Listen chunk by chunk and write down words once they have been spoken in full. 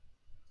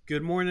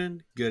Good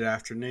morning, good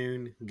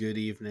afternoon, good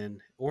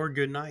evening, or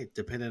good night,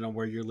 depending on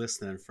where you're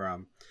listening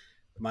from.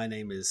 My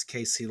name is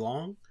Casey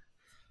Long.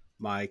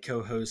 My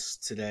co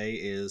host today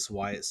is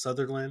Wyatt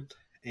Sutherland,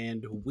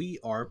 and we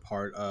are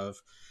part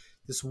of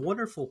this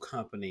wonderful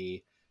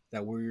company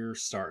that we're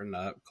starting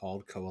up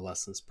called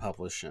Coalescence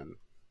Publishing.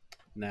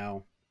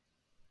 Now,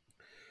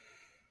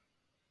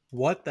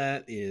 what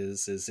that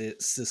is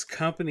it's this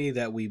company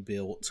that we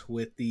built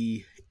with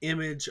the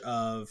image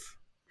of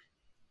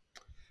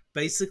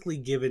basically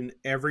giving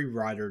every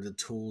writer the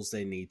tools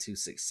they need to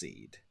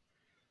succeed.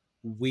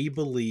 We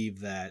believe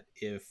that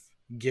if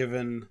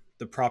given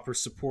the proper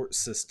support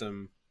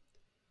system,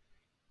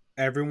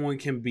 everyone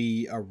can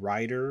be a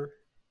writer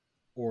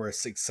or a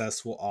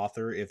successful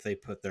author if they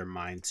put their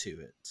mind to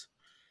it.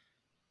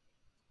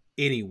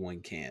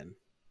 Anyone can.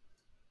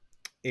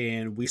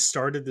 And we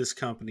started this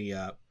company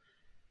up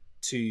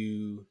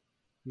to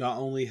not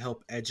only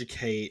help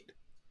educate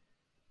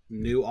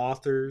new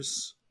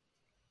authors,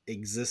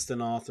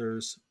 existing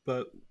authors,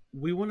 but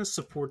we want to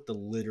support the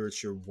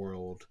literature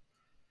world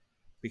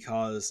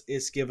because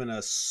it's given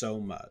us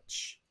so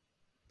much.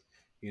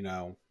 You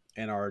know,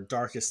 in our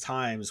darkest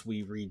times,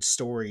 we read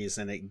stories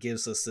and it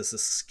gives us this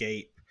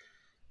escape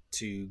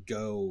to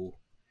go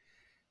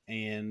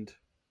and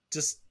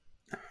just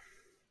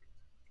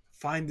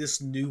find this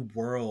new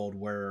world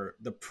where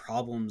the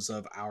problems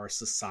of our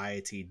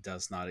society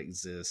does not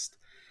exist.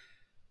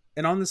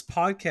 And on this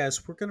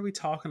podcast, we're going to be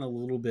talking a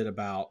little bit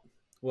about,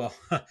 well,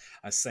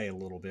 I say a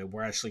little bit,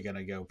 we're actually going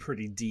to go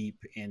pretty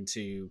deep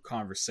into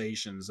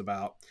conversations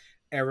about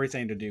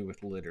everything to do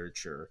with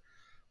literature.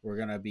 We're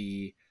going to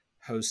be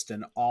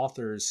hosting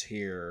authors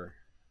here.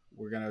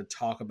 We're going to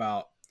talk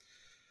about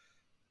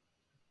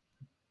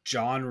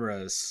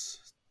genres,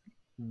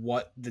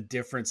 what the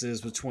difference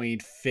is between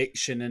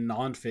fiction and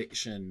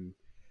nonfiction,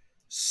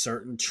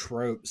 certain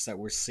tropes that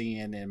we're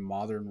seeing in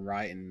modern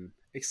writing,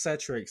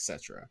 etc.,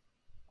 etc.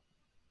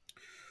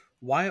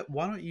 Why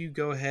don't you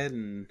go ahead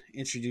and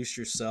introduce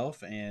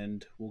yourself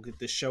and we'll get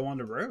this show on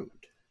the road?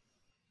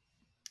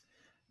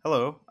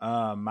 Hello,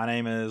 my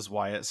name is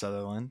Wyatt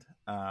Sutherland.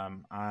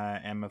 I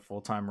am a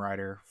full time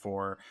writer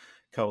for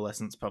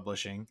Coalescence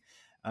Publishing.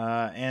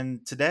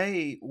 And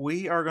today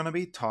we are going to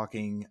be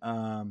talking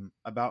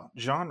about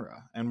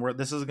genre. And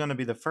this is going to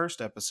be the first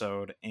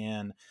episode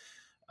in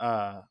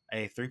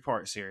a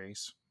three-part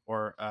series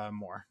or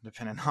more,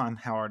 depending on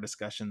how our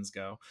discussions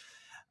go,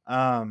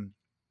 um,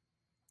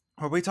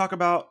 where we talk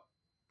about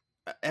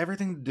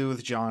everything to do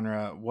with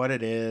genre, what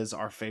it is,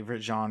 our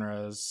favorite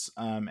genres,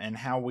 and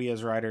how we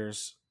as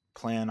writers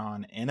plan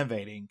on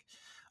innovating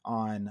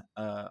on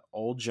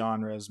old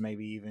genres,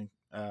 maybe even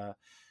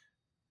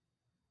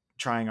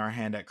trying our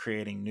hand at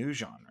creating new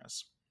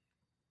genres.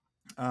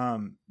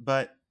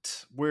 But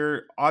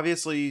we're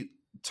obviously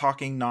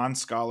talking non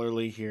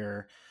scholarly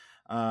here.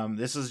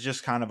 This is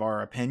just kind of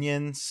our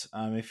opinions.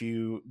 If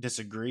you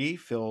disagree,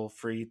 feel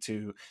free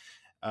to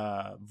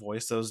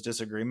voice those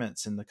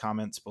disagreements in the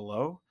comments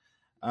below.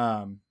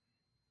 Um,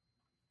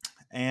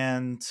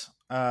 And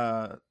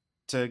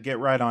to get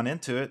right on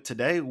into it,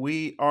 today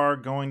we are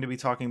going to be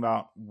talking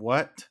about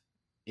what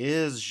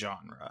is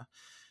genre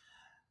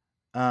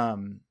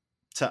um,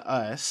 to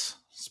us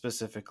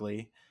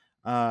specifically,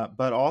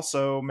 but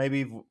also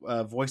maybe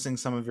voicing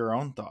some of your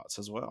own thoughts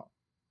as well.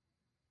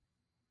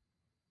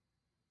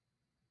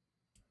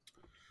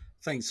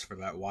 Thanks for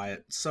that,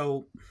 Wyatt.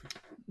 So,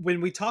 when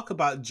we talk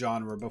about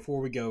genre,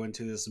 before we go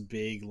into this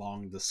big,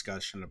 long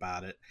discussion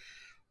about it,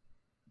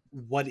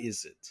 what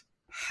is it?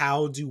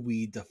 How do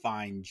we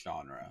define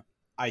genre?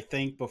 I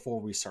think before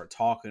we start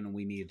talking,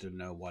 we need to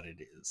know what it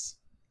is.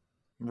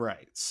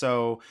 Right.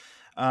 So,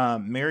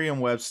 Merriam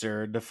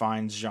Webster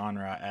defines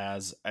genre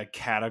as a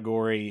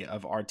category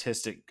of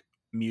artistic,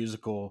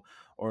 musical,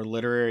 or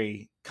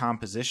literary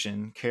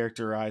composition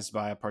characterized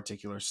by a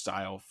particular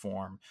style,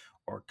 form,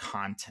 or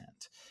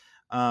content.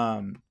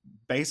 Um,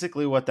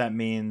 Basically, what that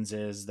means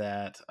is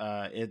that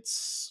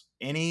it's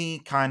any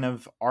kind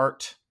of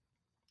art,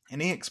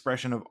 any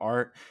expression of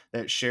art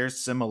that shares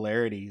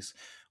similarities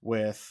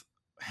with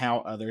how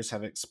others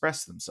have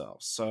expressed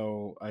themselves.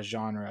 So, a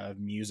genre of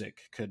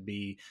music could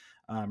be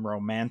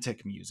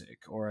romantic music,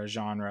 or a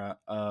genre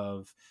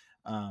of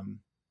um,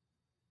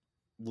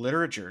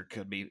 literature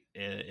could be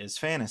is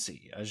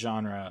fantasy, a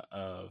genre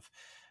of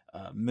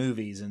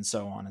movies, and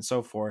so on and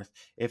so forth.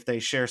 If they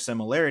share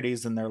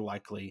similarities, then they're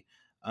likely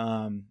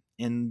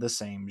in the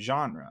same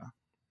genre.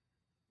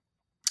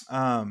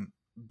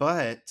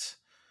 But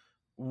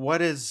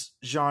what is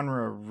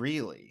genre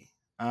really?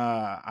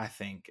 I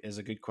think is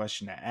a good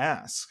question to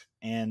ask,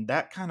 and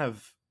that kind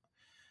of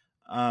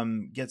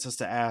gets us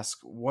to ask,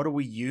 what do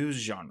we use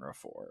genre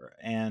for,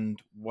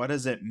 and what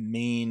does it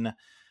mean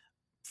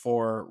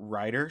for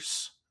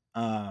writers?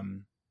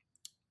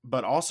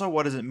 But also,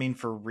 what does it mean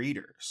for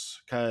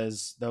readers?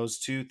 Because those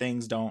two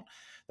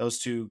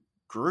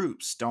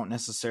groups don't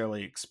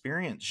necessarily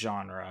experience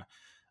genre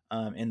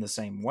in the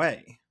same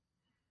way.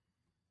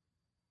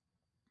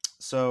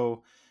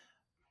 So,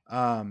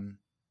 um,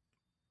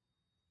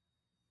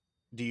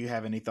 do you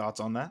have any thoughts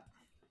on that?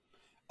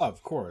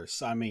 Of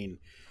course. I mean,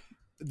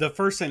 the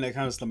first thing that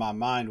comes to my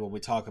mind when we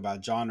talk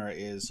about genre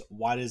is,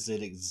 why does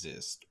it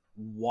exist?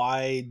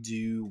 Why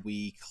do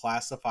we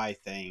classify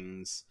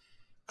things?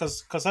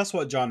 Because that's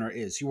what genre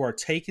is. You are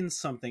taking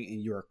something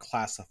and you are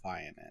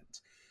classifying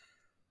it.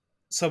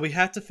 So we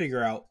have to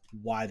figure out,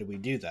 why do we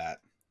do that?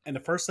 And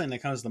the first thing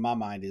that comes to my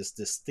mind is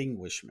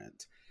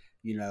distinguishment.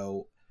 You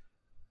know,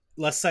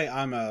 let's say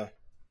I'm a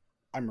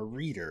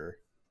reader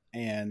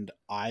and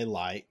I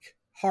like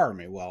horror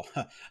movie. Well,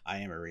 I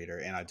am a reader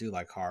and I do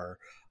like horror.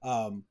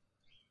 Um,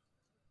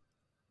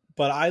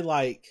 but I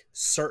like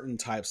certain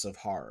types of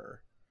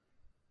horror.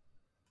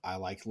 I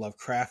like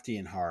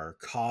Lovecraftian horror,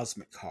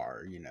 cosmic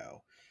horror,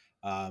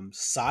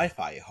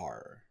 sci-fi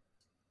horror.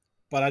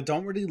 But I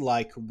don't really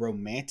like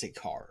romantic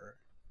horror.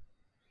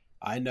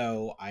 I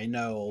know.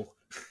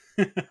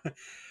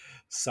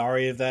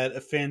 Sorry if that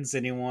offends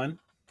anyone.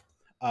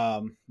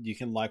 You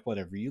can like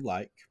whatever you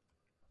like.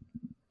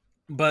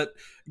 But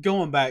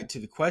going back to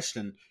the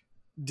question,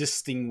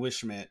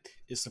 distinguishment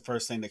is the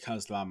first thing that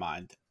comes to my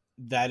mind.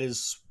 That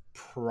is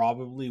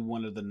probably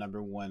one of the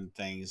number one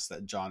things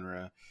that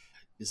genre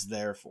is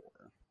there for.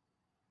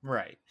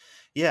 Right.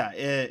 Yeah,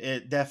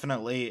 it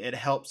definitely it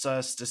helps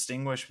us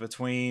distinguish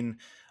between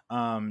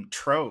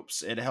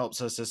tropes. It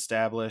helps us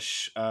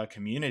establish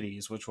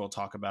communities, which we'll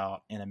talk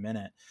about in a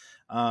minute.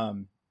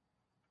 Um,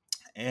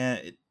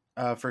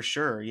 for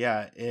sure,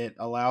 yeah, it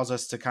allows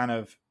us to kind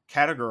of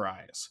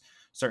categorize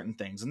certain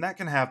things, and that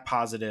can have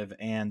positive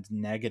and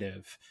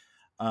negative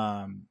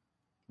um,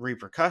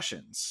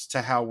 repercussions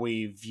to how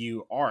we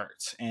view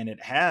art. And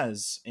it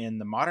has in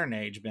the modern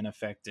age been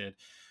affected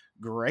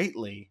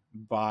greatly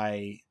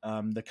by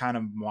the kind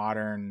of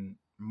modern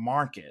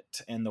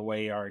market, and the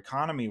way our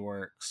economy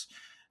works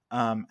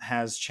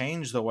has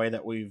changed the way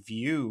that we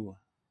view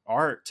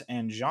art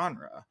and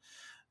genre.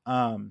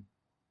 Um,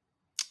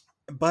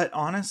 but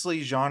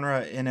honestly,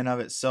 genre in and of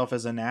itself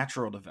is a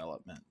natural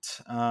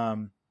development.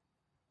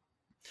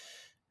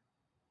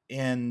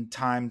 In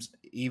times,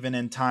 even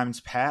in times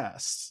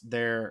past,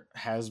 there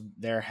has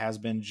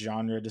been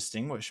genre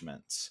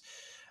distinguishments,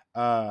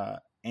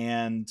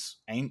 and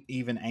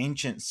even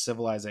ancient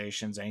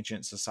civilizations,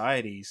 ancient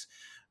societies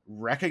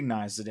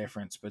recognize the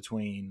difference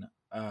between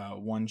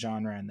one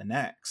genre and the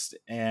next,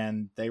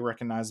 and they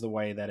recognize the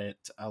way that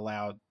it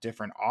allowed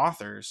different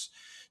authors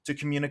to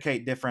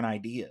communicate different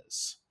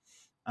ideas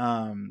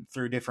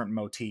through different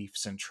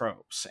motifs and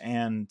tropes,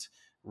 and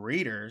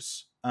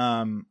readers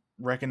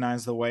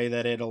recognize the way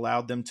that it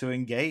allowed them to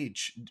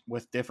engage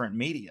with different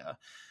media.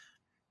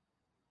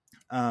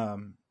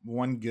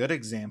 One good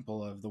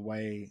example of the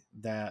way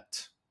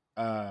that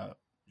uh,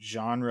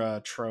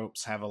 genre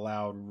tropes have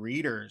allowed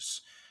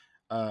readers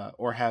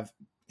or have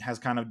has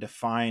kind of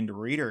defined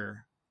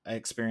reader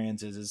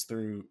experiences is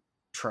through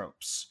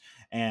tropes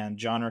and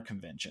genre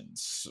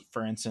conventions.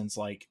 For instance,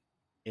 like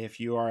if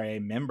you are a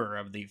member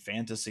of the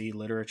fantasy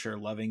literature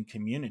loving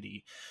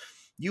community,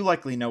 you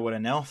likely know what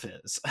an elf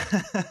is.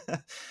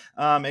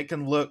 It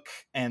can look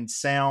and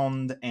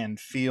sound and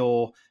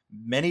feel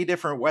many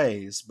different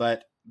ways,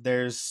 but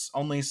there's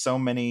only so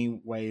many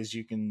ways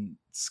you can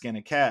skin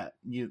a cat.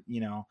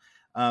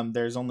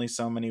 There's only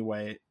so many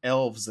way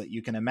elves that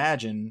you can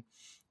imagine,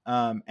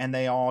 and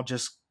they all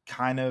just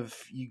kind of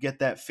you get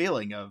that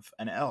feeling of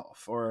an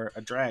elf or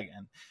a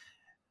dragon.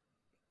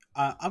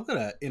 I'm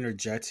gonna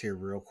interject here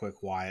real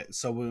quick, Wyatt.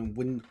 So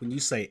when you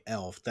say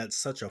elf, that's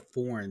such a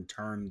foreign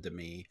term to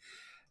me.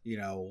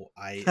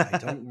 I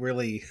don't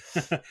really.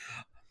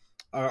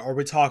 Are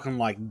we talking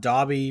like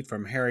Dobby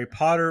from Harry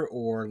Potter,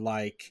 or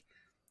like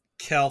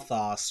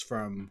Kelthos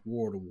from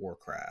World of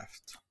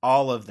Warcraft?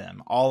 All of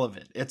them, all of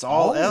it, it's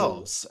all Oh,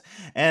 elves.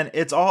 And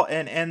it's all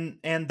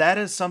and that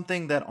is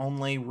something that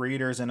only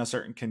readers in a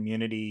certain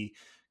community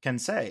can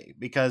say,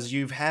 because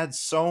you've had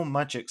so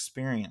much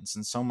experience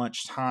and so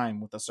much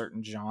time with a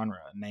certain genre,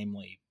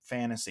 namely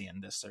fantasy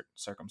in this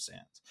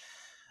circumstance,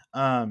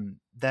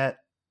 that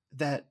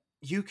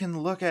you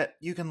can look at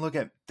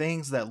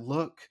things that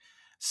look,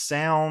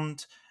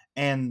 sound,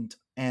 and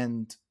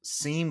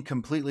seem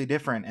completely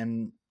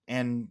different,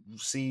 and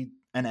see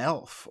an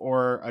elf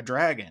or a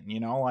dragon,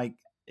 like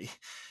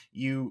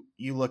you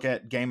look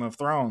at Game of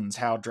Thrones,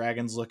 how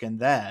dragons look in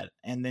that,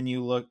 and then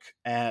you look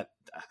at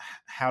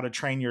How to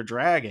Train Your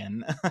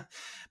Dragon,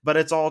 but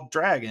it's all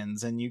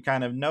dragons, and you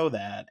kind of know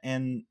that.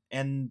 And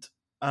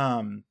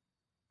um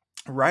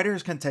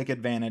writers can take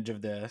advantage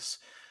of this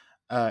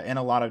in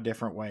a lot of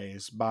different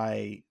ways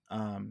by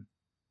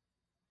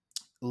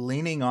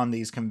leaning on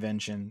these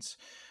conventions,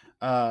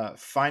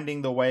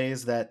 finding the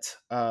ways that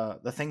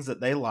the things that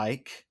they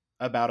like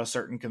about a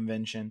certain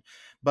convention,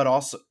 but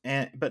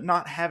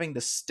not having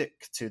to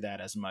stick to that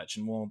as much.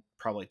 And we'll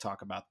probably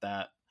talk about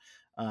that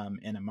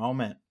in a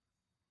moment.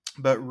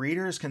 But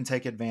readers can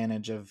take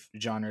advantage of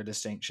genre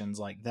distinctions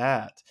like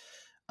that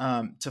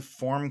to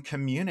form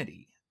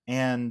community.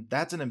 And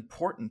that's an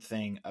important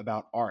thing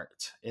about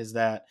art, is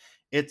that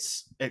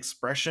it's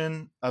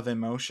expression of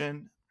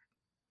emotion,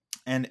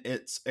 and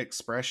its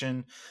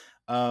expression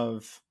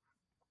of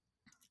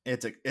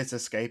its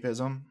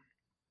escapism,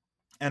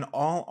 And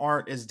all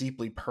art is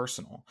deeply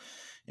personal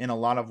in a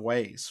lot of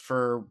ways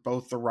for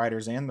both the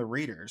writers and the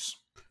readers.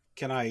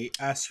 Can I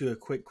ask you a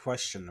quick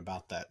question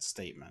about that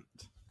statement?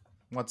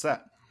 What's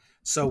that?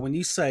 So when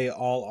you say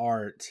all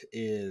art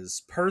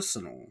is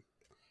personal,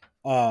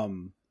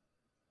 um,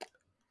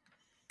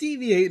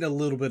 deviating a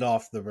little bit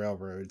off the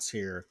railroads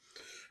here.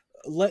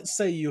 Let's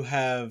say you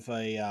have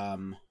a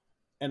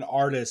an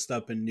artist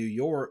up in New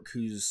York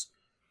who's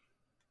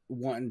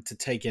wanting to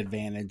take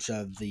advantage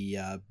of the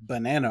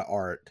banana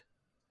art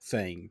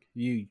thing.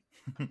 Do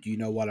you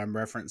know what I'm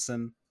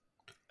referencing?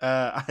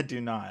 I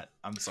do not.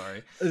 I'm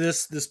sorry.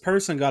 This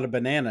person got a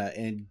banana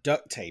and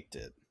duct taped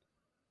it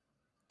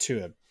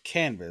to a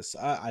canvas.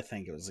 I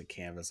think it was a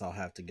canvas. I'll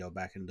have to go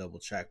back and double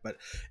check, but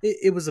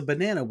it was a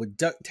banana with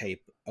duct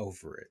tape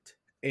over it,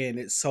 and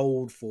it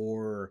sold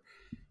for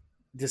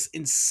this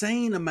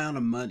insane amount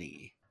of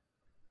money.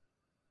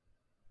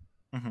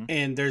 Hmm.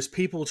 And there's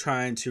people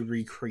trying to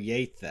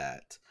recreate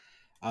that.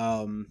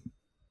 Um,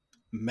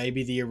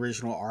 Maybe the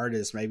original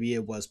artist, maybe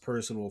it was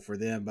personal for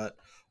them, but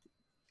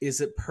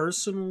is it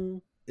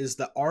personal? Is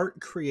the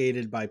art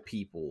created by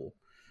people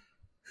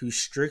who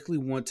strictly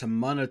want to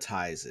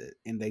monetize it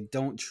and they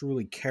don't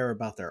truly care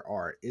about their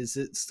art? Is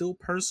it still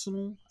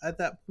personal at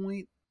that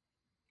point?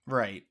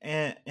 Right.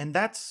 And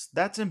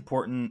that's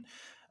important.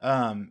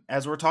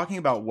 As we're talking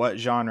about what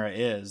genre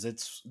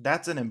is,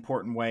 that's an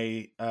important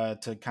way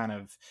to kind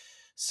of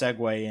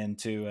segue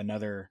into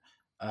another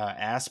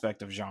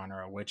aspect of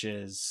genre, which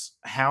is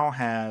how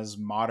has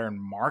modern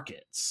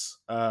markets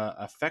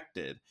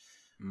affected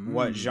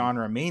what Mm,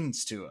 genre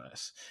means to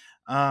us.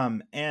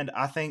 And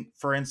I think,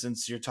 for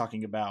instance, you're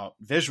talking about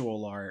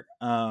visual art.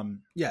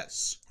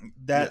 yes.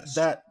 That Yes.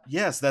 that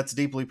yes, that's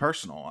deeply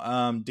personal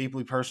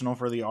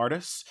for the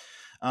artists,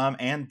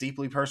 and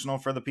deeply personal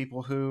for the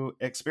people who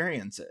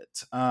experience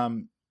it.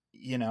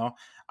 You know,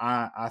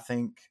 I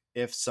think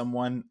if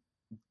someone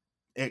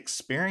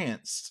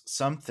experienced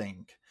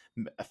something,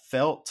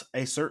 felt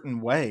a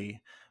certain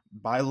way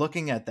by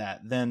looking at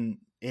that, then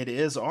it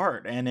is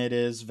art and it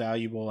is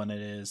valuable and it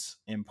is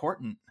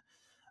important.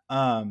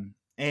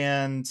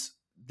 And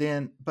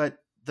then, but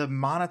the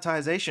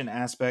monetization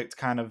aspect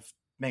kind of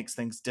makes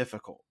things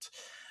difficult.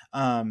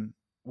 Um,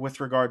 with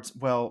regards,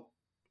 well,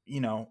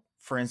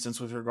 for instance,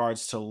 with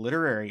regards to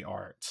literary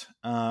art,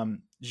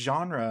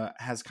 genre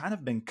has kind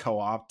of been co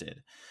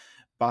opted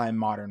by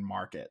modern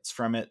markets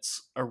from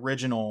its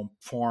original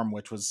form,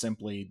 which was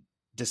simply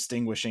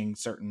distinguishing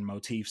certain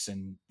motifs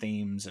and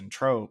themes and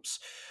tropes.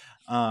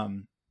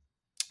 Um,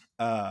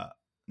 uh,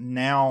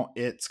 Now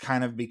it's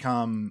kind of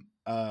become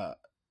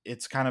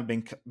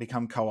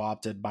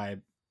co-opted by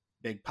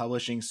big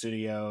publishing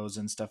studios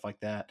and stuff like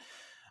that,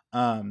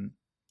 um,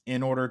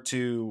 in order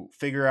to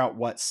figure out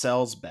what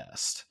sells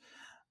best,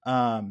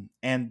 and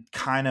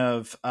kind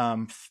of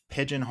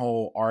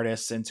pigeonhole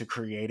artists into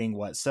creating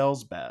what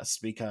sells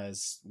best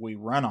because we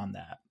run on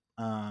that.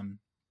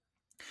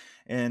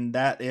 And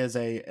that is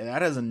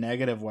a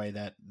negative way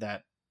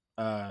that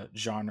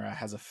genre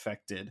has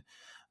affected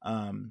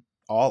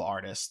all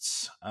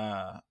artists,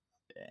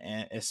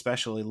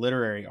 especially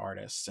literary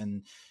artists,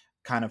 and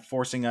kind of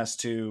forcing us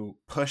to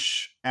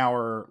push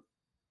our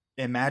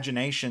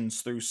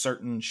imaginations through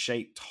certain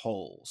shaped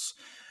holes,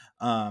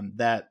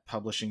 that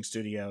publishing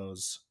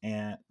studios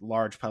and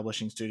large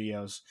publishing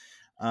studios,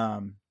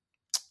 um,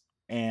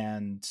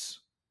 and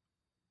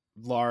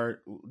large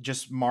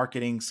just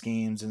marketing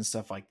schemes and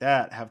stuff like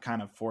that have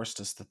kind of forced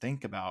us to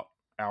think about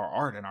our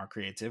art and our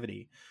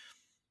creativity.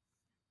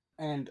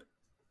 And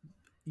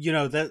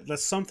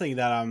that's something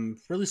that I'm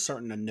really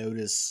starting to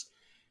notice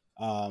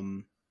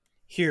um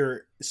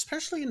here,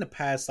 especially in the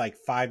past like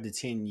 5 to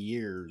 10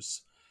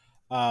 years.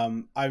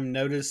 I'm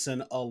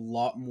noticing a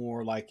lot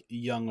more like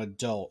young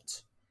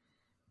adult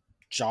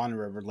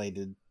genre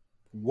related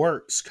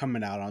works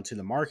coming out onto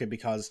the market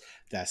because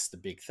that's the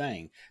big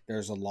thing.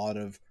 There's a lot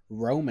of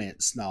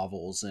romance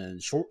novels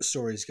and short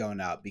stories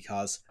going out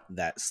because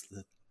that's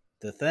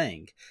the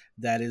thing.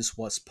 That is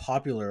what's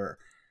popular,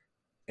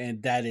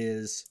 and that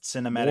is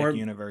Cinematic more,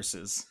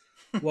 universes.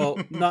 well,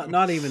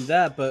 not even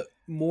that, but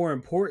more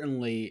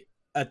importantly,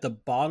 at the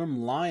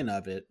bottom line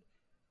of it,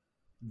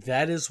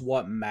 that is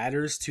what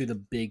matters to the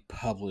big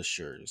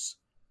publishers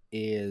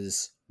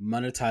is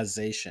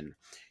monetization.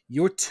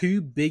 Your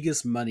two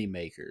biggest money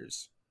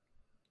makers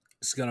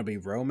is going to be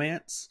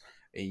romance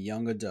and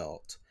young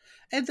adult.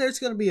 And there's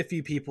going to be a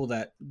few people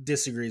that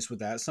disagrees with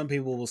that. Some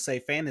people will say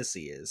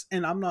fantasy is.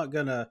 And I'm not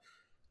going to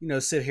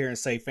sit here and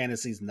say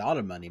fantasy is not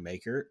a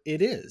moneymaker.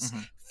 It is. Hmm.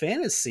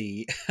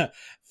 Fantasy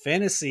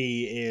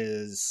fantasy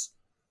is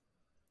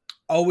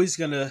always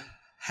going to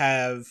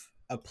have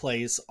a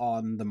place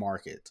on the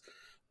market.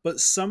 But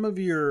some of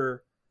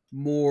your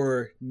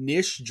more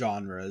niche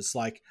genres,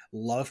 like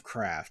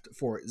Lovecraft,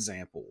 for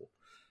example,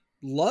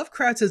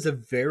 Lovecraft is a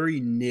very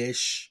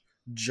niche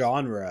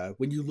genre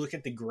when you look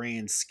at the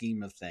grand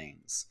scheme of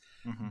things.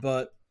 Hmm.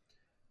 But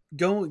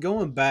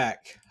going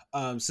back,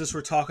 since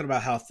we're talking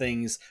about how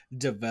things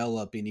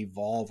develop and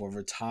evolve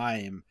over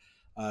time,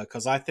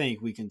 because I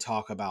think we can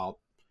talk about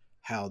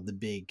how the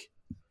big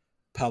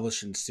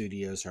publishing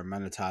studios are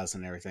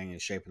monetizing everything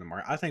and shaping the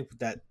market. I think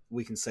that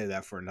we can say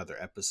that for another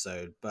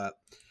episode. But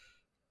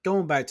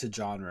going back to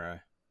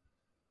genre,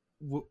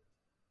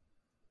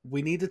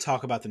 we need to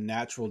talk about the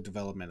natural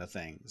development of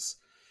things,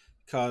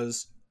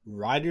 because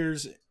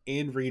writers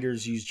and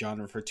readers use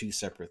genre for two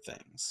separate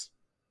things,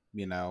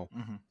 you know.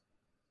 Mm-hmm.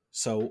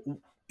 So,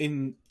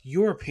 in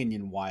your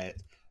opinion,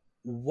 Wyatt,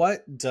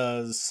 what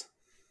does,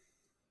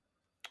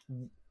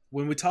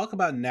 when we talk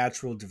about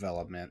natural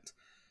development,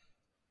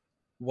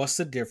 what's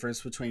the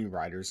difference between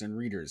writers and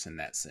readers in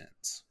that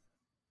sense?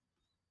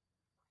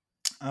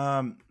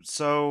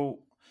 So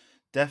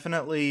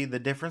definitely the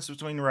difference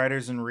between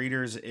writers and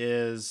readers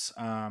is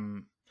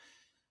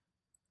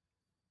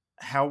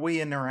how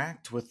we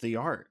interact with the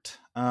art.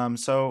 Kind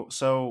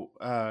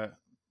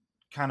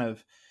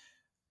of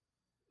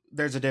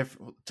there's a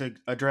to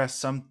address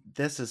some.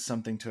 This is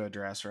something to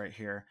address right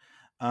here,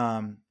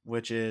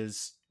 which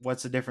is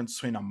what's the difference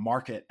between a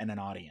market and an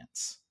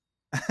audience.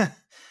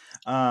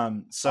 So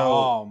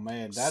Oh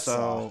man, that's a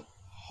so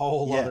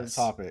whole other yes.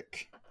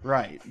 topic.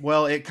 Right.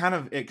 Well, it kind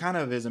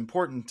of is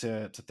important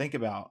to think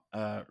about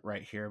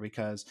right here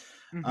because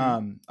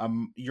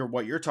Mm-hmm. you're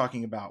what you're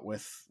talking about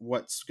with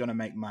what's going to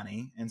make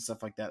money and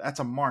stuff like that. That's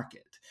a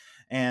market,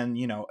 and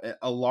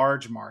a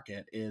large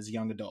market is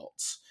young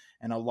adults,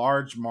 and a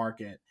large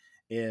market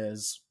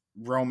is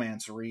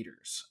romance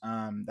readers.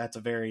 That's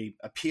a very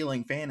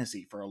appealing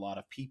fantasy for a lot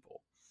of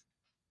people.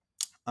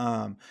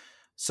 Um,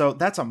 so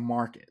that's a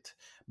market.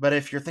 But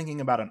if you're thinking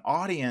about an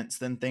audience,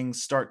 then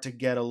things start to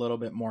get a little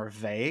bit more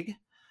vague.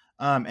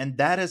 And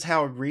that is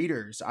how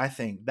readers, I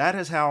think, that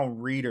is how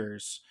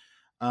readers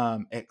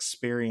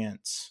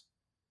experience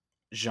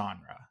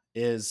genre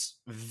is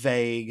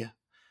vague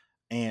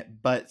and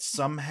but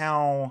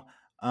somehow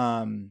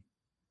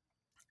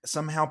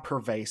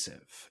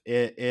pervasive.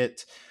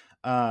 It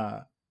uh,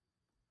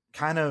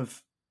 kind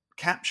of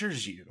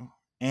captures you.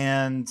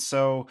 And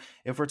so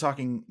if we're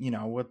talking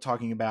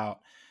about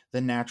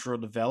the natural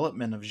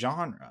development of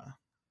genre,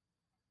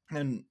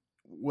 and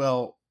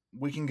well,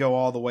 we can go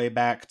all the way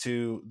back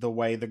to the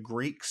way the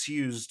Greeks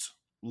used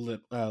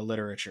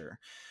literature.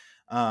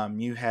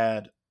 You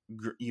had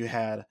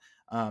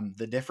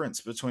the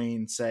difference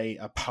between, say,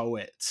 a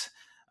poet,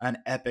 an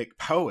epic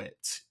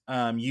poet,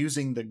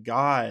 using the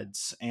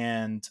gods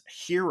and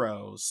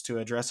heroes to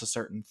address a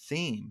certain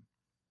theme,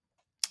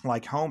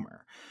 like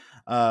Homer.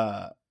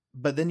 Uh,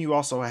 but then you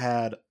also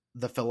had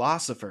the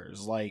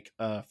philosophers, like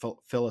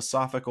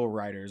philosophical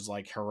writers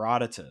like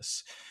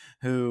Herodotus,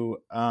 who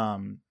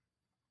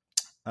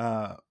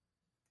uh,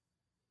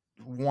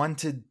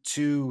 wanted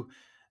to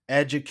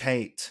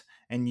educate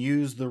and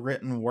use the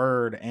written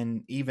word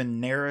and even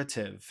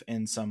narrative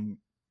in some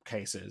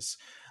cases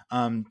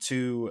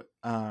to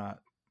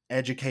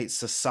educate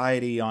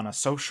society on a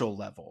social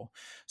level.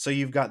 So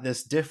you've got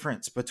this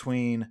difference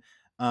between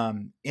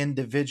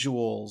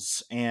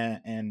individuals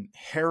and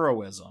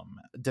heroism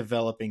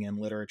developing in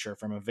literature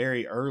from a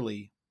very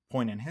early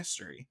point in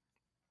history.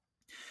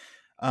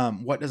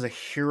 What does a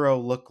hero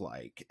look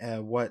like?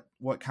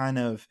 What kind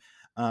of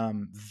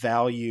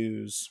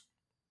values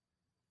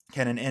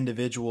can an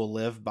individual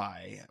live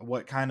by?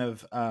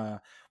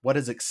 What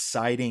is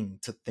exciting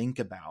to think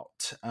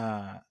about,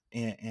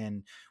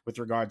 and with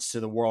regards to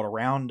the world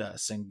around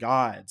us and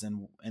gods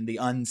and the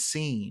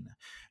unseen?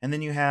 And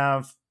then you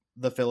have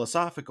the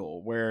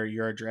philosophical, where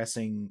you're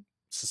addressing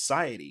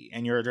society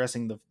and you're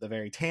addressing the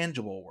very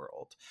tangible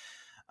world.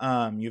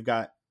 You've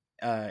got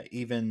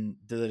even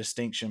the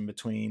distinction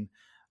between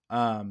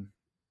um,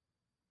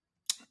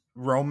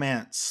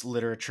 romance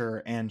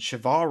literature and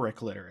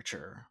chivalric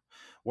literature,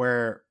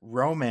 where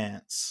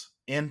romance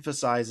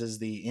emphasizes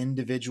the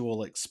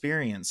individual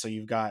experience. So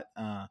you've got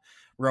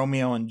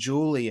Romeo and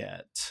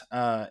Juliet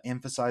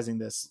emphasizing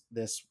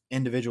this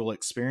individual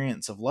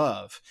experience of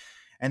love,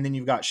 and then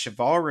you've got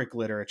chivalric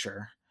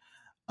literature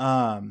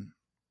um,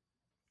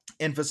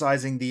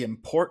 emphasizing the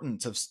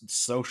importance of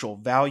social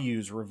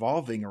values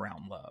revolving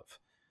around love.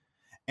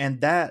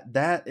 And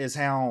that is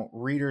how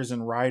readers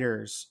and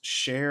writers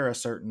share a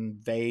certain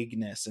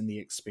vagueness in the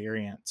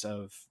experience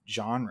of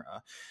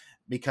genre,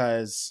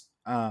 because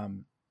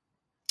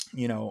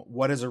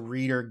what is a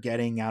reader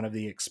getting out of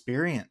the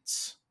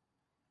experience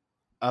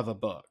of a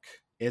book?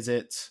 Is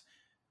it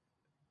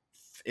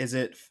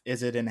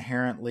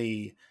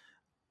inherently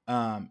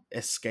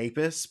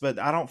escapist? But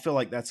I don't feel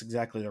like that's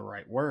exactly the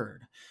right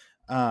word.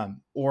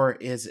 Or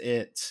is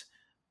it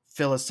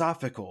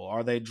philosophical?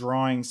 Are they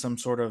drawing some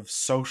sort of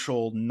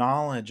social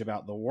knowledge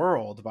about the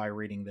world by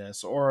reading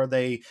this? Or are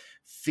they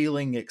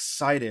feeling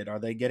excited? Are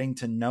they getting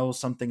to know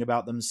something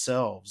about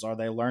themselves? Are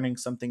they learning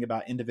something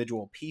about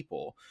individual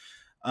people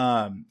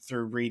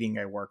through reading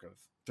a work?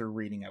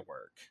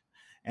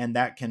 And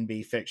that can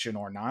be fiction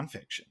or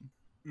nonfiction.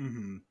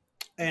 Mm-hmm.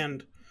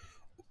 And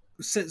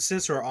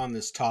since we're on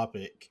this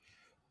topic,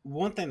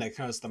 one thing that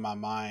comes to my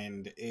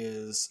mind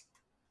is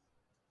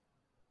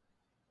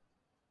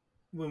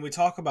when we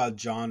talk about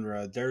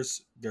genre,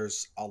 there's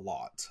a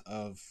lot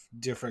of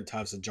different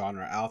types of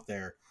genre out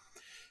there.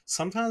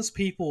 Sometimes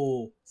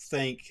people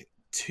think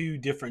two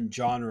different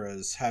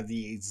genres have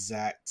the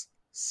exact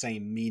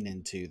same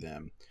meaning to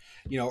them.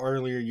 You know,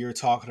 earlier you were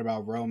talking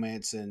about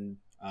romance and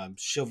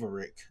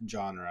chivalric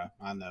genre.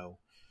 I know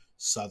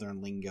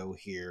Southern lingo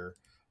here,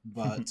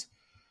 but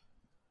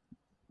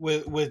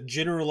with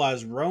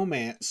generalized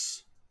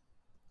romance,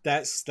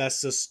 that's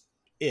just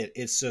it.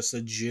 It's just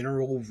a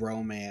general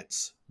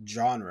romance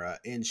genre,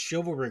 and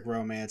chivalric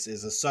romance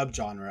is a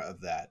subgenre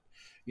of that.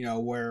 You know,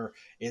 where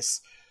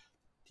it's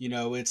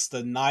it's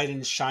the knight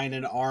in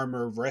shining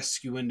armor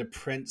rescuing the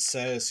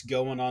princess,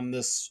 going on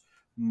this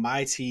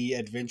mighty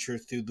adventure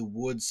through the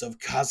woods of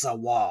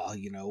Kazawa,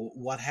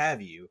 what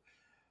have you.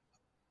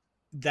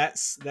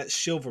 That's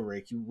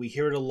chivalric. We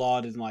hear it a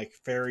lot in like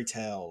fairy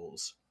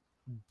tales.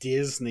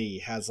 Disney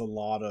has a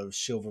lot of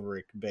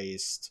chivalric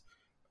based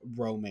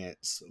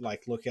romance.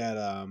 Like look at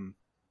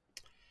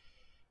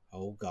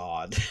oh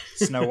god.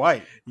 Snow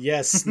White.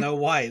 Yes, Snow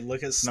White.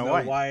 Look at Snow Snow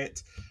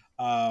White.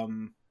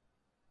 White.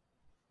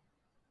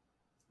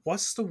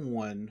 What's the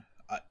one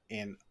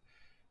and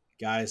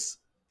guys,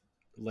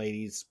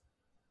 ladies,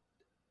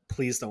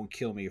 please don't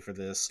kill me for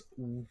this.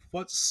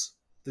 What's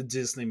the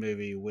Disney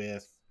movie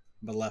with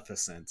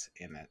Maleficent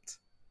in it?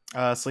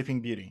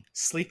 Sleeping Beauty.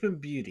 Sleeping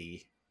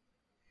Beauty.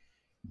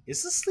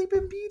 Is this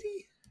Sleeping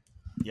Beauty?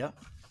 Yep.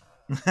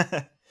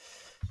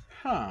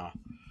 Huh.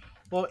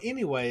 Well,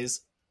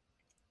 anyways,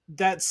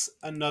 that's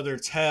another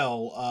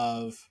tale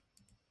of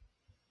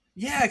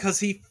yeah,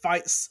 because he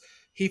fights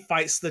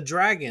the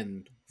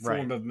dragon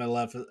form Right. of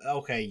Maleficent.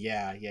 Okay,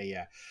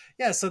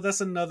 yeah. So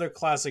that's another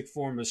classic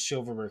form of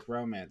chivalric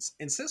romance.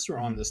 And since we're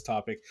on Mhm. this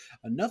topic,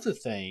 another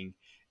thing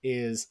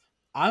is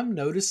I'm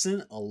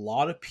noticing a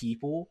lot of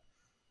people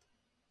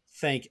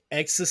think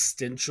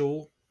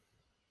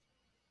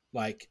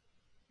like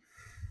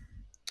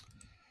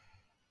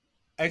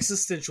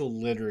existential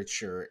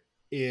literature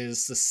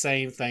is the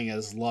same thing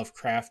as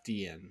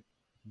Lovecraftian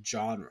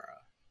genre.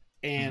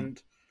 Mhm.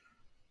 And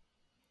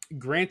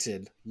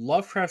granted,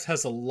 Lovecraft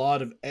has a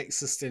lot of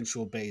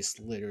existential based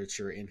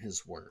literature in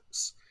his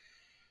works,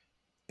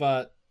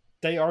 but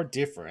they are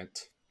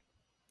different.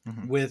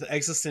 Mhm. With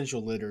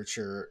existential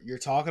literature, you're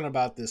talking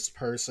about this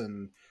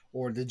person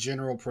or the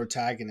general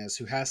protagonist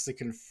who has to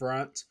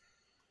confront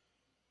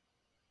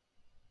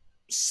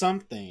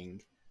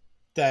something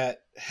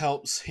that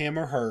helps him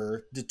or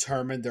her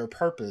determine their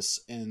purpose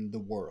in the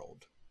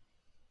world.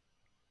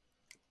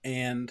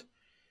 And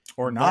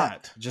Or that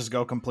not. Just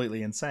go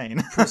completely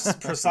insane.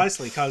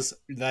 precisely because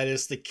that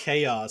is the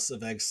chaos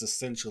of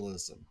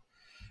existentialism.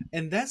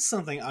 And that's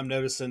something I'm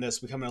noticing that's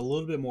becoming a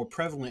little bit more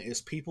prevalent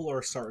is people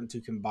are starting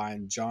to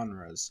combine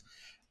genres,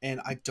 and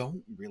I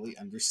don't really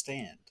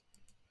understand.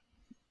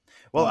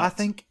 Well, I But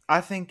think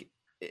I think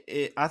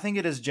I think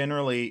it is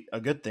generally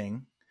a good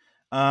thing,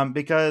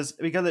 because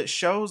it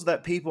shows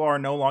that people are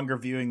no longer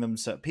viewing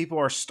themselves. People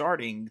are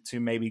starting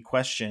to maybe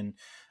question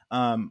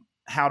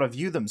how to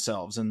view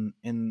themselves and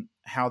in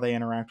how they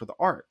interact with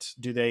art.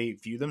 Do they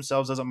view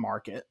themselves as a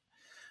market,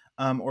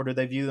 or do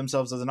they view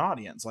themselves as an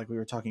audience, like we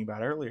were talking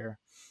about earlier?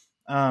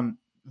 Um,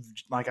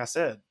 like I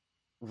said,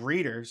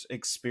 readers,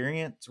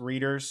 experienced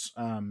readers,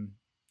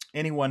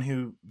 anyone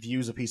who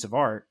views a piece of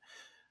art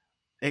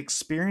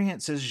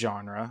experiences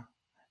genre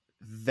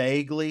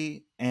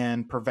vaguely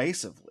and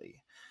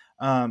pervasively.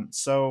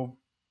 So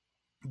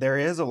there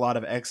is a lot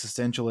of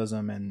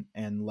existentialism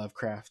in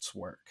Lovecraft's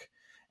work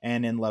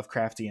and in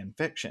Lovecraftian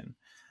fiction.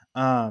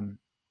 Um,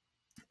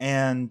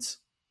 and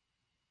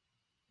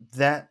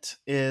that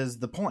is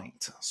the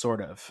point,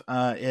 sort of,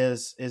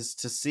 is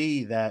to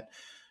see that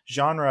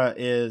genre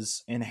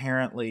is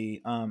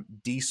inherently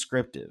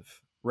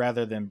descriptive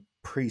rather than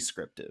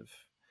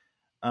prescriptive.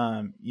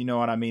 You know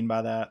what I mean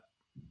by that?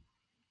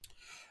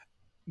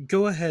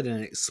 go ahead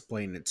and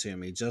explain it to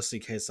me, just in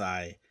case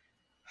I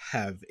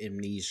have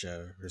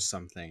amnesia or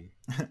something.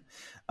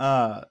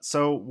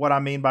 So what I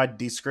mean by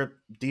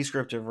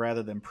descriptive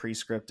rather than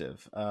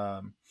prescriptive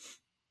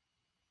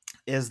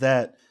is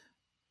that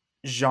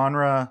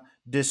genre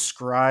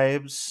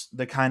describes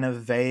the kind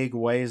of vague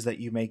ways that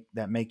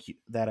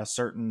that a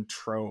certain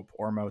trope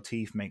or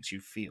motif makes you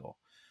feel,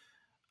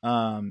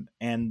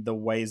 and the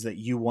ways that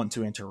you want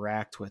to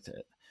interact with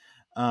it,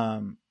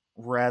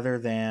 rather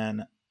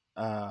than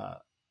uh,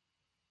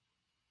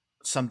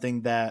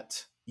 something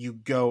that you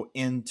go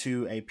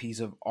into a piece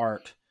of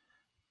art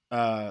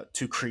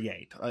to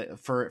create.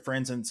 For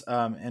instance,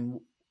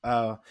 and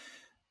uh,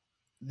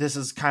 this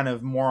is kind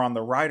of more on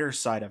the writer's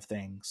side of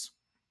things,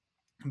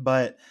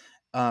 but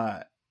uh,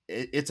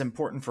 it's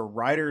important for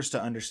writers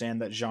to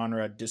understand that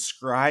genre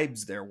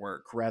describes their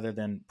work rather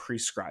than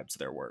prescribes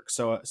their work.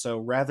 So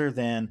rather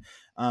than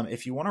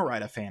if you want to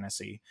write a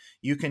fantasy,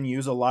 you can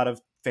use a lot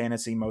of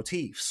fantasy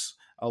motifs,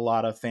 a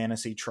lot of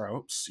fantasy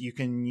tropes. You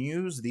can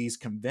use these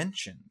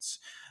conventions,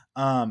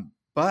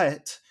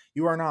 but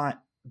you are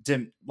not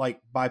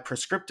like by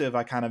prescriptive.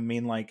 I kind of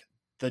mean like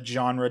the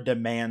genre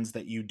demands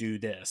that you do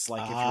this.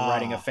 Like if you're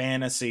writing a Ah,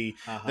 fantasy,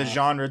 the uh-huh.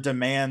 genre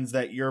demands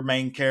that your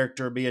main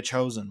character be a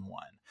chosen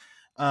one.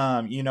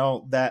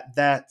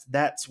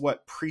 That's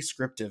what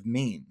prescriptive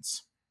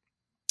means.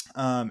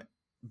 Um,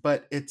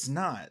 but it's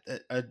not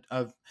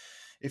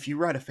if you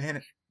write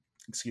a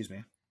excuse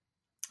me,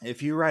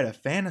 if you write a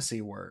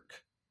fantasy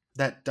work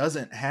that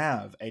doesn't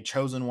have a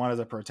chosen one as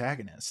a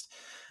protagonist,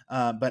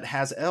 but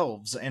has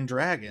elves and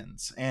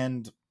dragons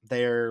and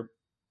they're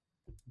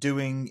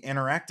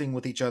interacting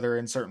with each other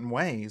in certain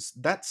ways,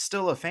 that's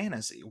still a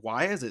fantasy.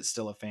 Why is it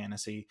still a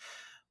fantasy?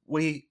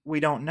 We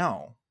don't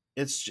know.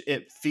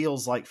 It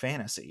feels like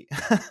fantasy.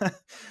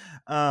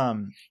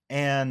 um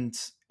and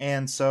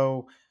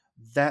so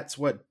that's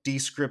what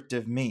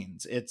descriptive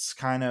means. It's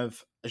kind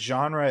of,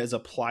 genre is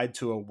applied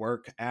to a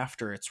work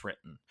after it's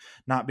written,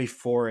 not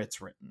before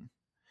it's written.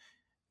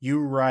 You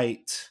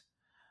write,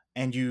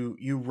 and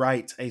you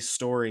write a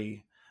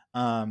story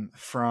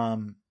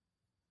from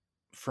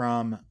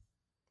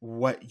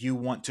what you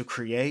want to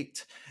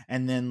create,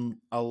 and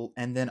then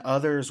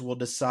others will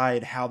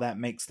decide how that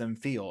makes them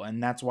feel.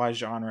 And that's why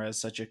genre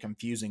is such a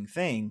confusing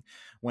thing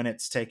when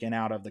it's taken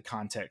out of the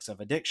context of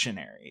a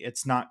dictionary.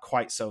 It's not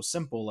quite so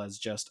simple as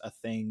just a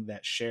thing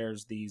that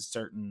shares these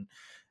certain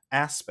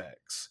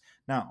aspects.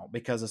 No,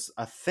 because it's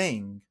a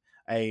thing,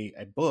 a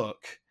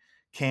book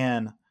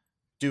can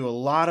do a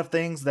lot of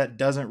things that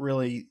doesn't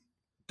really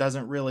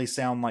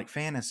sound like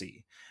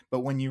fantasy.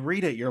 But when you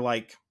read it, you're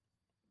like,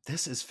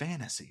 this is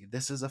fantasy.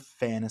 This is a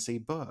fantasy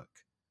book.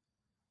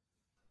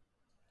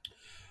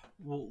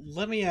 Well,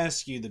 let me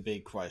ask you the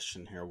big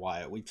question here,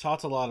 Wyatt. We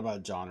talked a lot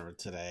about genre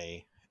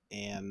today,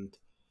 and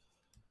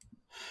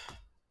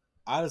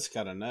I just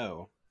gotta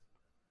know,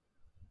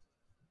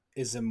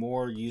 is it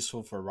more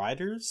useful for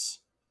writers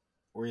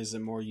or is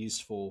it more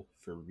useful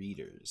for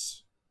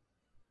readers?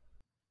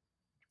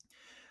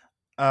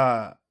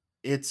 Uh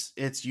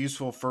it's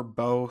useful for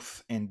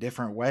both in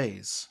different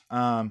ways.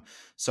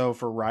 So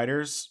for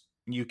writers,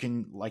 you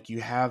can, like, you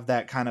have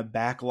that kind of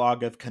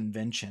backlog of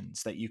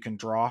conventions that you can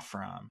draw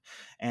from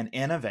and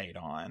innovate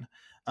on.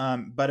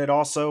 But it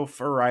also,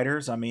 for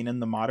writers, I mean, in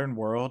the modern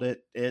world,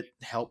 it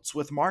helps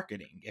with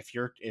marketing. If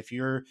you're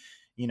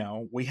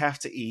we have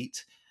to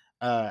eat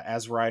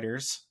as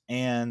writers,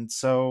 and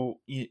so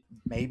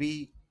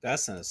maybe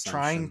That's an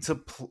trying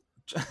assumption.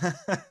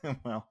 to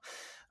well,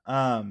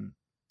 um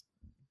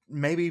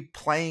maybe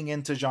playing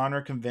into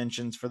genre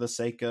conventions for the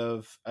sake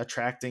of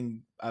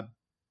attracting a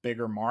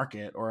bigger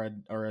market, or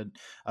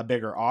a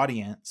bigger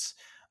audience,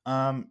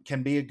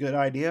 can be a good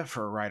idea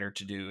for a writer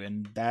to do,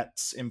 and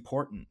that's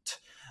important.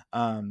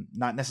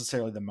 Not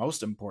necessarily the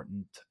most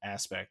important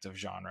aspect of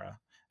genre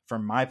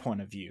from my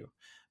point of view,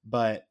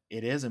 but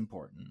it is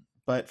important.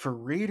 But for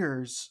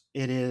readers,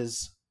 it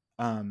is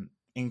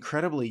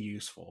incredibly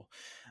useful.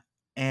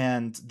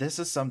 And this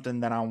is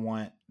something that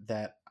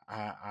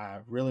I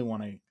really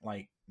want to,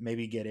 like,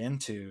 maybe get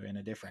into in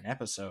a different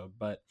episode.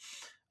 But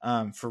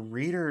for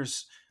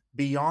readers,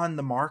 beyond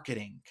the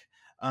marketing,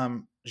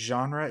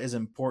 genre is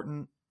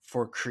important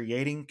for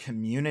creating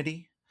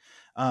community.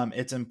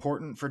 It's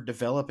important for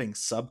developing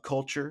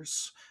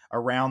subcultures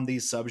around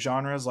these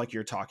subgenres, like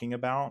you're talking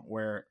about,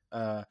 where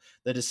the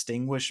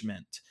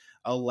distinguishment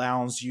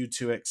allows you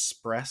to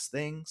express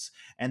things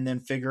and then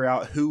figure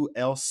out who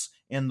else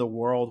in the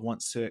world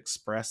wants to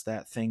express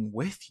that thing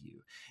with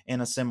you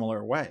in a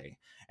similar way.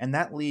 And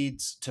that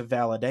leads to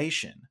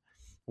validation,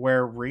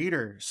 where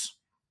readers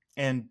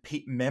and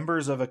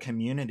members of a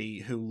community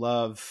who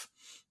love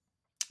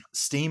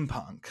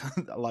steampunk,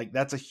 like,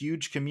 that's a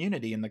huge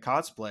community in the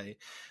cosplay,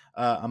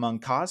 among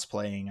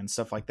cosplaying and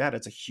stuff like that.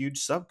 It's a huge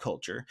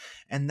subculture,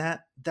 and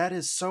that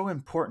is so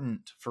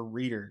important for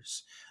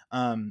readers,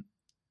 um,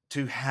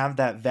 to have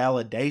that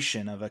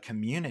validation of a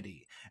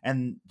community.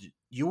 And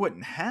you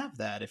wouldn't have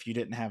that if you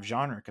didn't have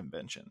genre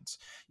conventions.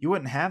 You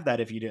wouldn't have that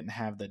if you didn't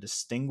have the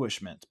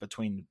distinguishment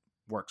between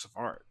works of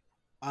art.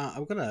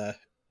 I'm gonna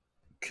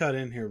cut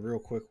in here real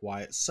quick,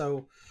 Wyatt.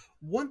 So,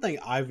 one thing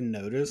I've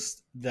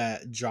noticed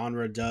that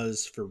genre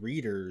does for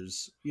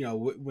readers,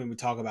 when we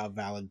talk about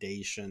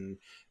validation,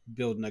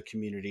 building a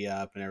community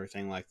up, and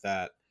everything like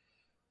that,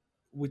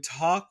 we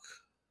talk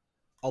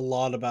a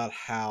lot about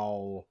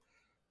how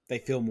they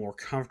feel more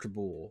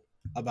comfortable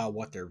about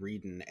what they're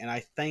reading. And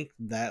I think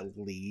that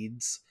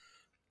leads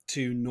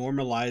to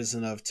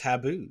normalizing of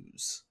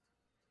taboos.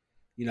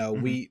 You know,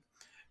 Hmm. we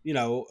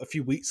a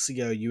few weeks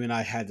ago, you and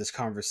I had this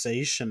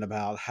conversation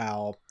about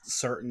how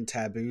certain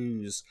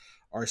taboos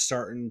are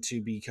starting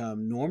to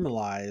become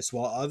normalized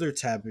while other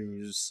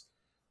taboos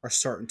are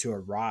starting to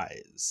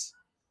arise.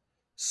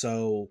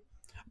 So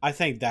I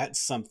think that's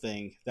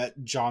something that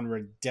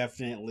genre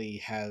definitely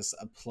has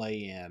a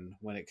play in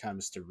when it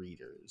comes to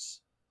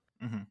readers.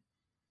 Hmm.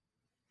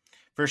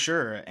 For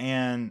sure.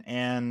 And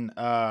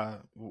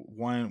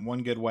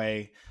one good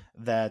way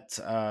that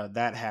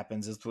that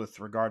happens is with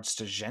regards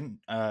to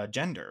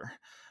gender.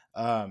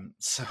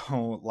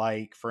 So,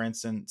 like, for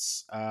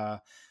instance,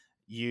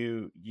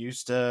 you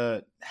used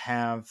to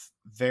have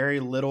very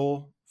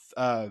little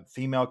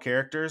female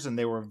characters, and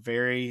they were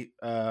very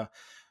there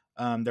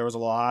was a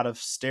lot of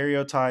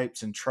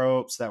stereotypes and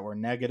tropes that were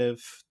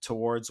negative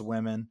towards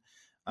women,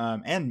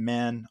 and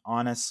men,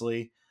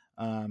 honestly.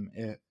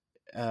 It,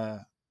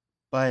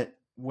 but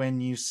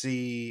when you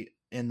see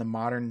in the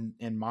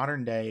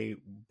modern day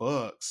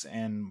books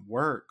and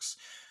works,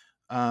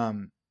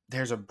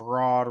 there's a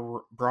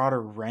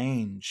broader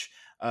range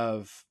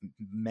of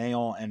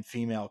male and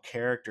female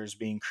characters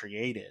being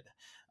created.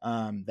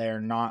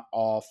 They're not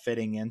all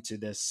fitting into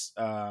this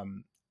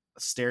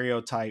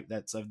stereotype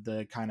that's of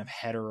the kind of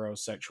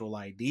heterosexual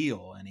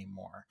ideal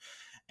anymore.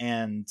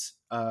 And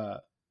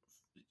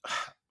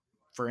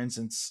for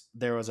instance,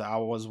 I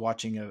was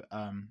watching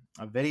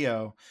a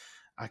video.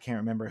 I can't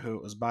remember who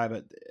it was by,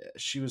 but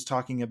she was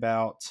talking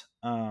about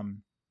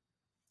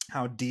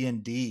how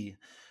D&D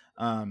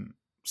um,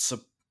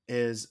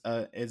 is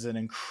an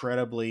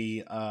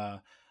incredibly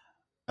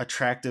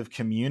attractive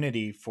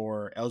community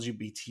for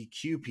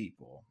LGBTQ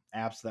people.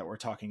 Apps that were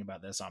talking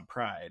about this on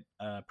Pride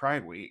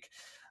Week,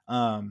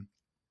 um,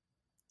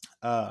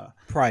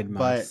 Pride but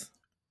Month.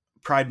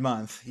 Pride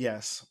Month.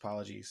 Yes,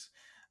 apologies.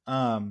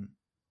 Um,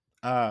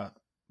 uh,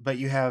 but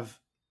you have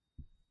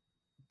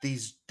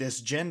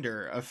this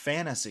gender of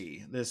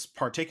fantasy, this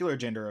particular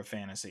gender of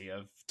fantasy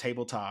of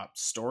tabletop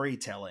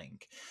storytelling,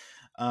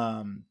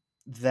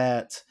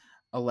 that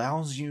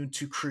allows you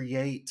to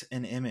create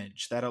an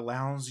image, that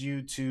allows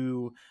you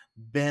to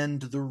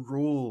bend the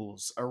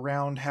rules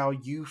around how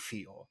you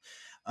feel,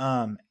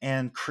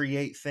 and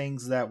create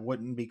things that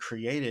wouldn't be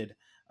created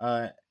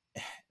uh,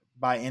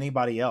 by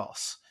anybody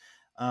else.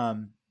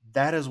 Um,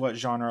 that is what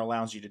genre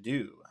allows you to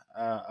do.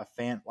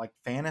 Like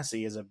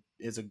fantasy is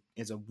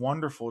a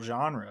wonderful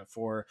genre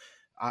for,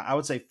 I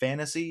would say,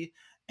 fantasy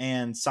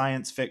and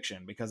science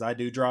fiction, because I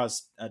do draw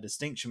a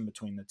distinction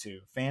between the two.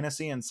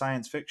 Fantasy and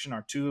science fiction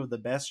are two of the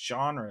best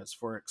genres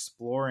for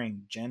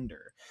exploring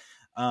gender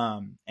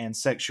and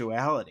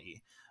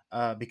sexuality,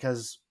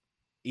 because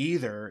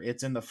either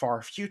it's in the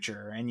far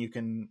future and you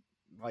can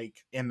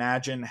like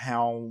imagine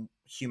how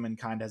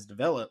humankind has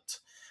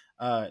developed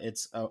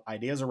its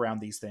ideas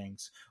around these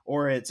things,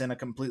 or it's in a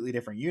completely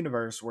different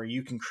universe where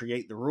you can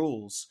create the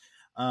rules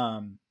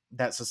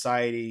that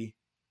society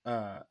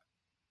uh,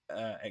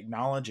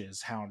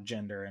 acknowledges how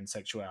gender and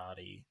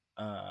sexuality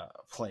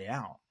play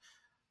out.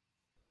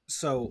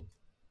 So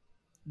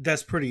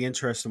that's pretty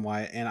interesting,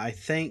 Wyatt, and I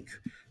think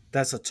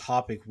that's a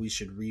topic we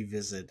should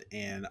revisit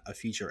in a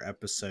future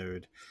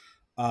episode.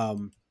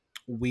 Um,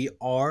 we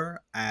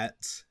are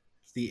at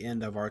the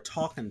end of our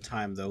talking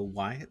time, though,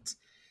 Wyatt.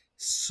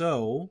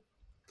 So,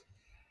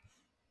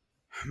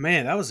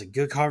 man, that was a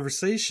good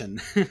conversation.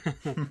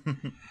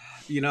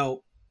 You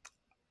know,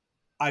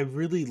 I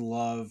really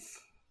love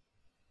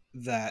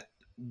that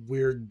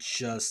we're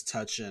just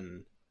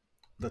touching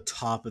the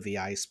top of the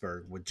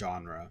iceberg with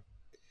genre.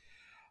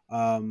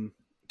 Um,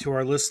 to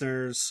our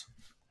listeners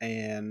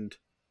and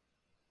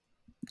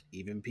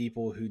even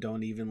people who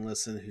don't even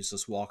listen, who's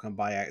just walking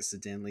by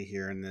accidentally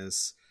hearing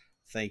this,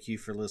 thank you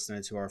for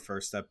listening to our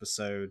first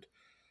episode.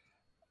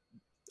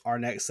 Our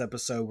next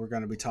episode, we're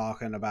going to be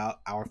talking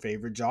about our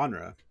favorite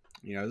genre.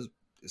 You know,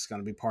 it's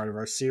going to be part of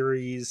our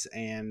series,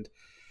 and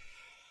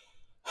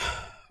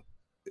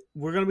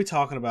we're going to be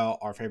talking about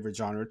our favorite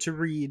genre to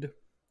read,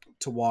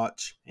 to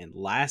watch, and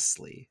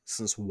lastly,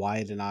 since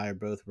Wyatt and I are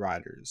both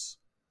writers,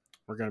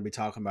 we're going to be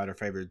talking about our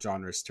favorite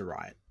genres to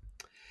write.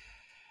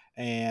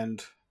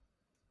 And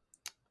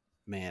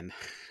man,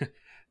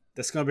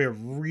 that's going to be a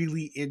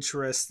really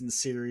interesting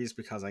series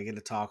because I get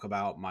to talk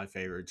about my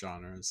favorite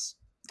genres.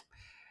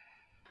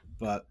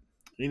 But,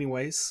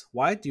 anyways,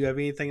 Wyatt, do you have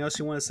anything else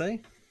you want to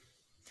say?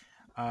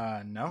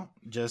 No,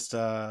 just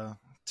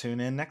tune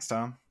in next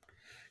time.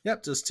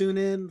 Yep, just tune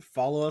in,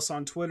 follow us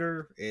on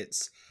Twitter.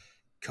 It's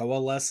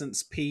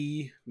Coalescence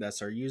P.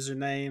 That's our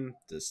username.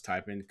 Just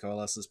type in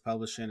Coalescence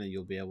Publishing and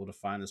you'll be able to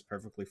find us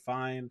perfectly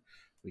fine.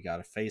 We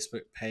got a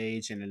Facebook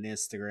page and an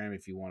Instagram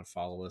if you want to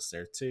follow us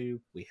there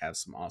too. We have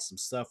some awesome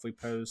stuff we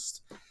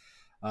post.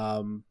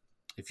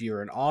 If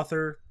you're an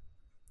author,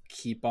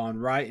 keep on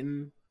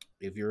writing.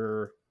 If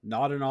you're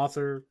not an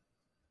author,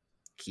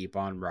 keep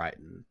on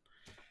writing.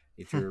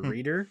 If you're a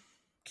reader,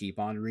 keep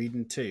on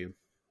reading too.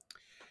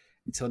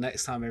 Until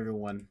next time,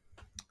 everyone,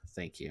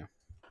 thank you.